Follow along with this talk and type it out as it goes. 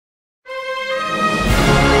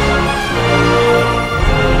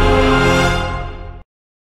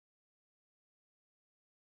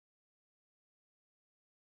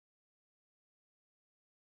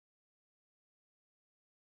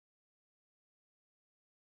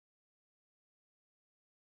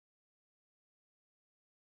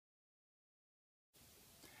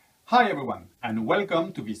Hi everyone, and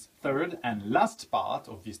welcome to this third and last part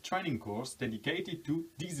of this training course dedicated to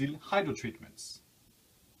diesel hydrotreatments.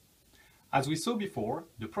 As we saw before,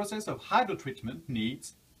 the process of hydrotreatment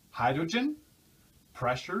needs hydrogen,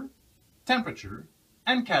 pressure, temperature,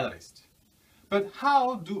 and catalyst. But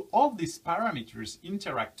how do all these parameters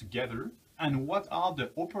interact together, and what are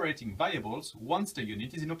the operating variables once the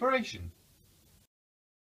unit is in operation?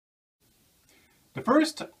 The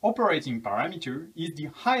first operating parameter is the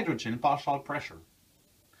hydrogen partial pressure.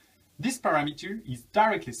 This parameter is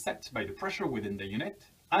directly set by the pressure within the unit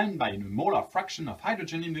and by the molar fraction of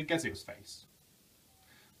hydrogen in the gaseous phase.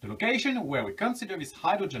 The location where we consider this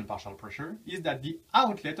hydrogen partial pressure is at the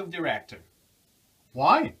outlet of the reactor.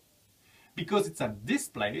 Why? Because it's at this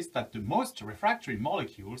place that the most refractory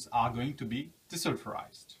molecules are going to be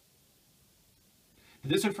desulfurized.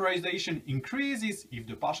 The desulfurization increases if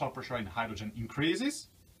the partial pressure in hydrogen increases,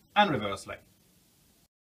 and reversely.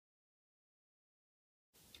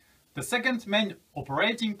 The second main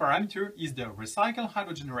operating parameter is the recycle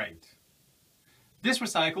hydrogen rate. This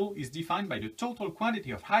recycle is defined by the total quantity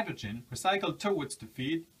of hydrogen recycled towards the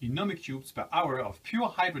feed in MOOC cubes per hour of pure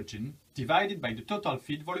hydrogen divided by the total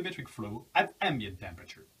feed volumetric flow at ambient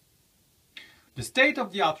temperature. The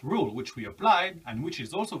state-of-the-art rule which we applied, and which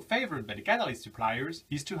is also favored by the catalyst suppliers,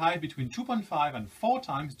 is to have between 2.5 and 4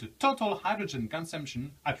 times the total hydrogen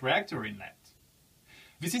consumption at reactor inlet.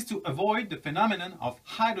 This is to avoid the phenomenon of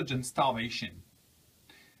hydrogen starvation.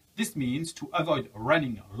 This means to avoid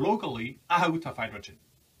running locally out of hydrogen.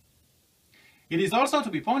 It is also to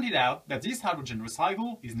be pointed out that this hydrogen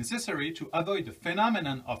recycle is necessary to avoid the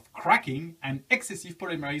phenomenon of cracking and excessive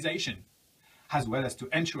polymerization, as well as to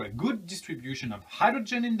ensure a good distribution of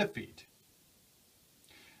hydrogen in the feed.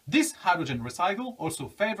 This hydrogen recycle also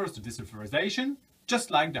favors the desulfurization,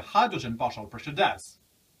 just like the hydrogen partial pressure does.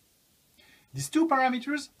 These two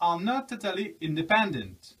parameters are not totally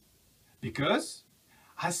independent, because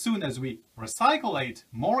as soon as we recyclate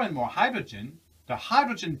more and more hydrogen, the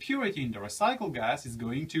hydrogen purity in the recycled gas is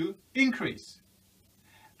going to increase,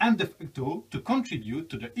 and de facto to contribute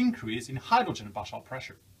to the increase in hydrogen partial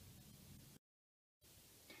pressure.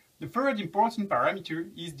 The third important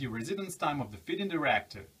parameter is the residence time of the feed in the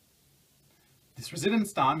reactor. This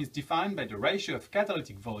residence time is defined by the ratio of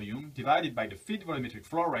catalytic volume divided by the feed volumetric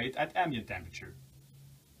flow rate at ambient temperature.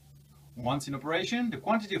 Once in operation, the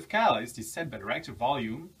quantity of catalyst is set by the reactor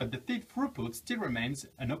volume, but the feed throughput still remains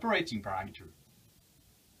an operating parameter.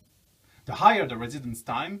 The higher the residence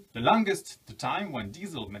time, the longest the time when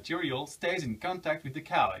diesel material stays in contact with the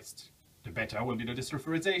catalyst, the better will be the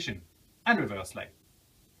desulfurization, and reversely.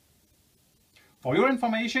 For your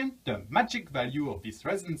information, the magic value of this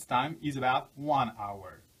residence time is about 1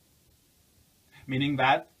 hour. Meaning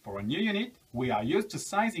that, for a new unit, we are used to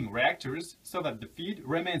sizing reactors so that the feed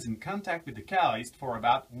remains in contact with the catalyst for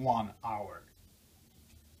about 1 hour.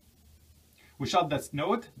 We shall thus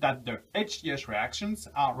note that the HDS reactions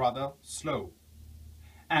are rather slow.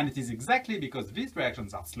 And it is exactly because these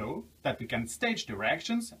reactions are slow that we can stage the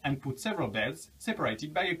reactions and put several beds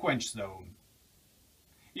separated by a quench zone.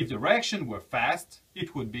 If the reaction were fast,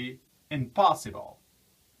 it would be impossible.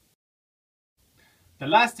 The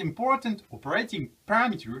last important operating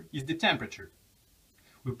parameter is the temperature.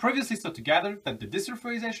 We previously saw together that the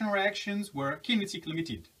desulfurization reactions were kinetic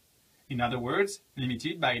limited. In other words,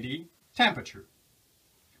 limited by the temperature.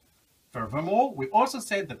 Furthermore, we also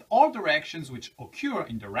said that all the reactions which occur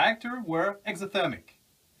in the reactor were exothermic,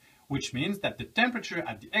 which means that the temperature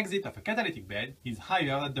at the exit of a catalytic bed is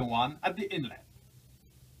higher than the one at the inlet.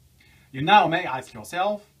 You now may ask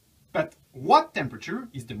yourself, but what temperature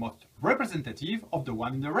is the most representative of the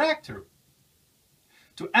one in the reactor?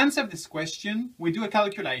 To answer this question, we do a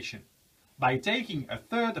calculation by taking a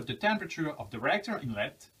third of the temperature of the reactor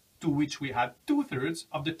inlet, to which we add 2/3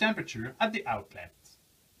 of the temperature at the outlet.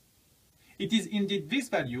 It is indeed this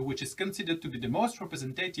value which is considered to be the most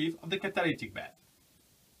representative of the catalytic bed.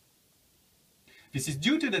 This is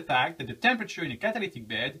due to the fact that the temperature in a catalytic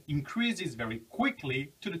bed increases very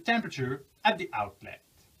quickly to the temperature at the outlet.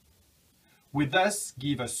 We thus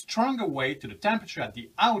give a stronger weight to the temperature at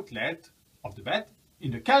the outlet of the bed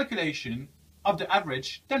in the calculation of the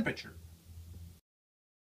average temperature.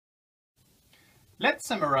 Let's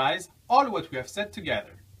summarize all what we have said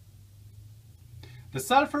together. The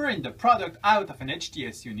sulfur in the product out of an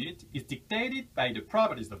HDS unit is dictated by the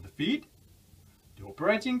properties of the feed, the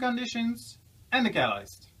operating conditions, and the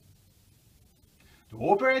catalyst. The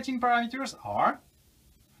operating parameters are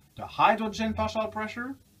the hydrogen partial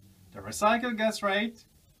pressure, the recycled gas rate,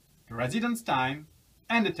 the residence time,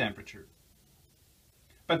 and the temperature.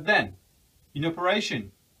 But then, in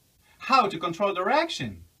operation, how to control the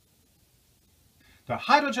reaction? The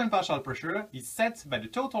hydrogen partial pressure is set by the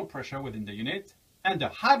total pressure within the unit and the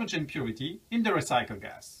hydrogen purity in the recycled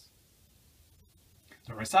gas.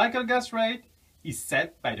 The recycled gas rate is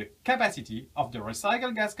set by the capacity of the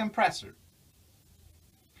recycled gas compressor.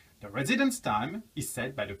 The residence time is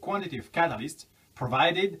set by the quantity of catalyst,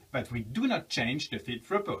 provided that we do not change the feed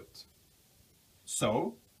throughput.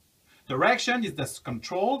 So, the reaction is thus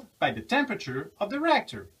controlled by the temperature of the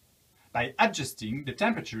reactor, by adjusting the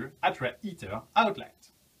temperature at the heater outlet.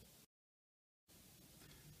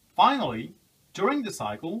 Finally, during the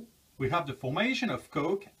cycle, we have the formation of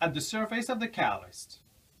coke at the surface of the catalyst.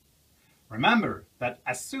 Remember that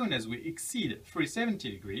as soon as we exceed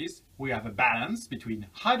 370 degrees, we have a balance between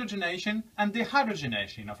hydrogenation and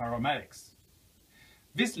dehydrogenation of aromatics.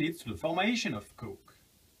 This leads to the formation of coke.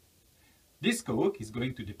 This coke is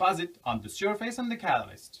going to deposit on the surface of the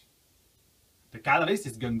catalyst. The catalyst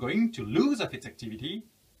is going to lose of its activity,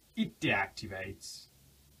 it deactivates.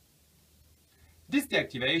 This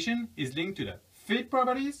deactivation is linked to the feed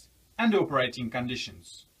properties and the operating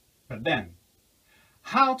conditions. But then,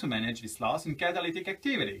 how to manage this loss in catalytic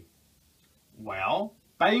activity? Well,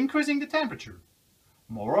 by increasing the temperature.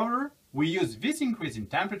 Moreover, we use this increase in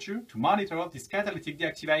temperature to monitor this catalytic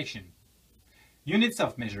deactivation. Units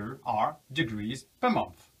of measure are degrees per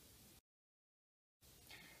month.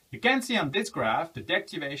 You can see on this graph the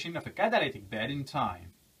deactivation of a catalytic bed in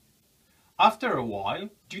time. After a while,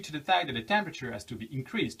 due to the fact that the temperature has to be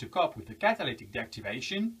increased to cope with the catalytic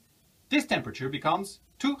deactivation, this temperature becomes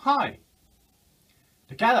too high.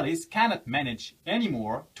 The catalyst cannot manage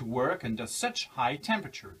anymore to work under such high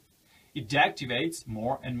temperature. It deactivates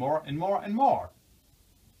more and more and more and more.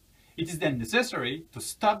 It is then necessary to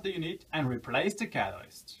stop the unit and replace the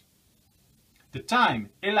catalyst. The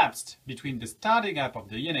time elapsed between the starting up of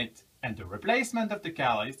the unit and the replacement of the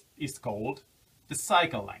catalyst is called the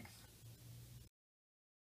cycle length.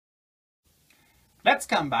 Let's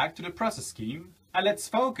come back to the process scheme and let's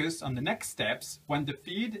focus on the next steps when the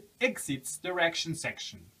feed exits the reaction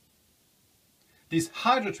section. This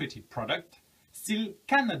hydrotreated product still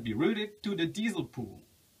cannot be routed to the diesel pool.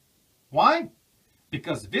 Why?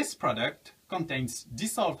 Because this product contains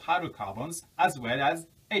dissolved hydrocarbons as well as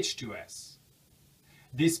H2S.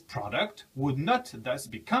 This product would not thus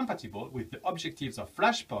be compatible with the objectives of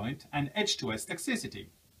flashpoint and H2S toxicity.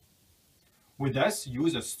 We thus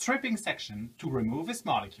use a stripping section to remove these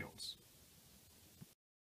molecules.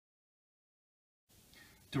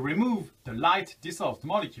 To remove the light dissolved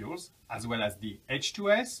molecules, as well as the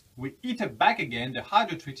H2S, we heat up back again the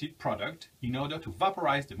hydrotreated product in order to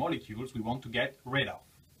vaporize the molecules we want to get rid of.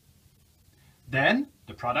 Then,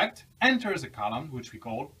 the product enters a column which we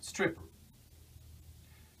call stripper.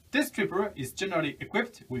 This stripper is generally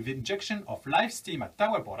equipped with injection of live steam at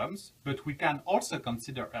tower bottoms, but we can also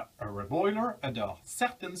consider a reboiler under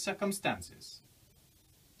certain circumstances.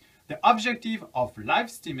 The objective of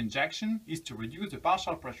live steam injection is to reduce the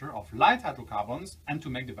partial pressure of light hydrocarbons and to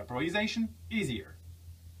make the vaporization easier.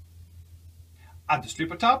 At the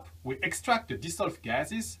stripper top, we extract the dissolved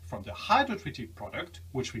gases from the hydrotreated product,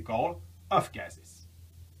 which we call off gases.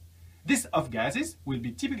 These off gases will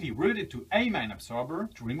be typically routed to amine absorber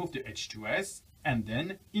to remove the H2S and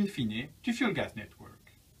then, in fine, to fuel gas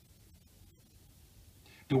network.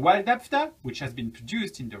 The wild naphtha, which has been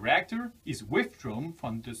produced in the reactor, is withdrawn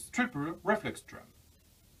from the stripper reflux drum.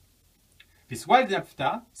 This wild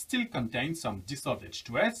naphtha still contains some dissolved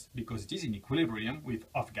H2S because it is in equilibrium with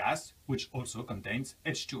off gas, which also contains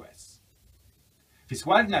H2S. This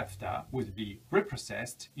wild naphtha will be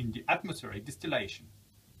reprocessed in the atmospheric distillation.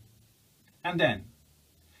 And then,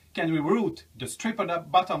 can we route the stripper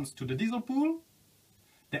bottoms to the diesel pool?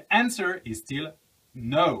 The answer is still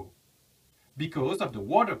no, because of the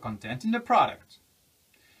water content in the product.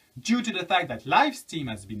 Due to the fact that live steam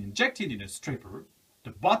has been injected in a stripper, the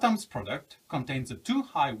bottoms product contains a too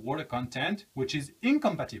high water content, which is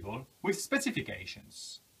incompatible with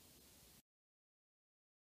specifications.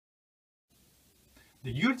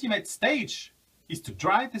 The ultimate stage is to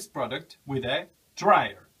dry this product with a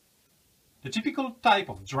dryer. The typical type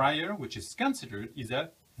of dryer which is considered is a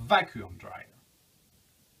vacuum dryer.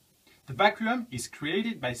 The vacuum is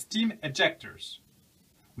created by steam ejectors.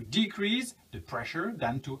 We decrease the pressure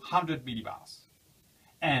down to 100 millibars.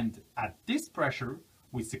 And at this pressure,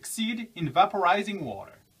 we succeed in vaporizing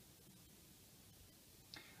water.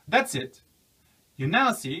 That's it. You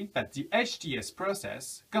now see that the HDS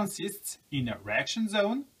process consists in a reaction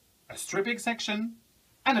zone, a stripping section,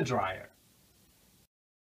 and a dryer.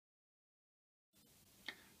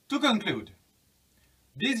 To conclude,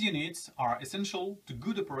 these units are essential to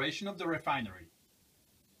good operation of the refinery.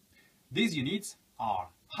 These units are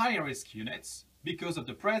high-risk units because of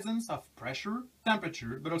the presence of pressure,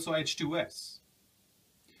 temperature, but also H2S.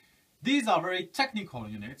 These are very technical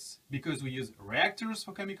units because we use reactors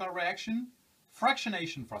for chemical reaction,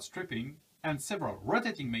 fractionation for stripping, and several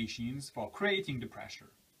rotating machines for creating the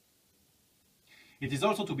pressure. It is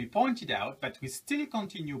also to be pointed out that we still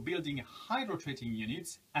continue building hydrotreating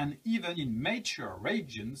units and even in mature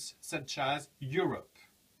regions such as Europe.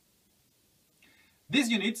 These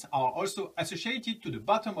units are also associated to the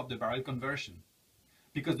bottom of the barrel conversion,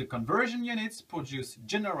 because the conversion units produce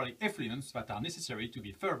generally effluents that are necessary to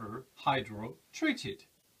be further hydro-treated.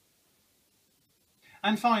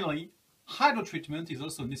 And finally, hydrotreatment is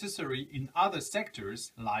also necessary in other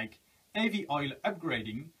sectors like heavy oil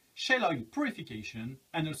upgrading, shale oil purification,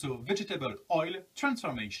 and also vegetable oil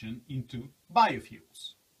transformation into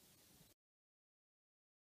biofuels.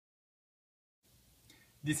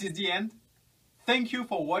 This is the end. Thank you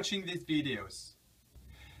for watching these videos.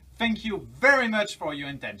 Thank you very much for your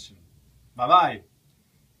attention. Bye-bye.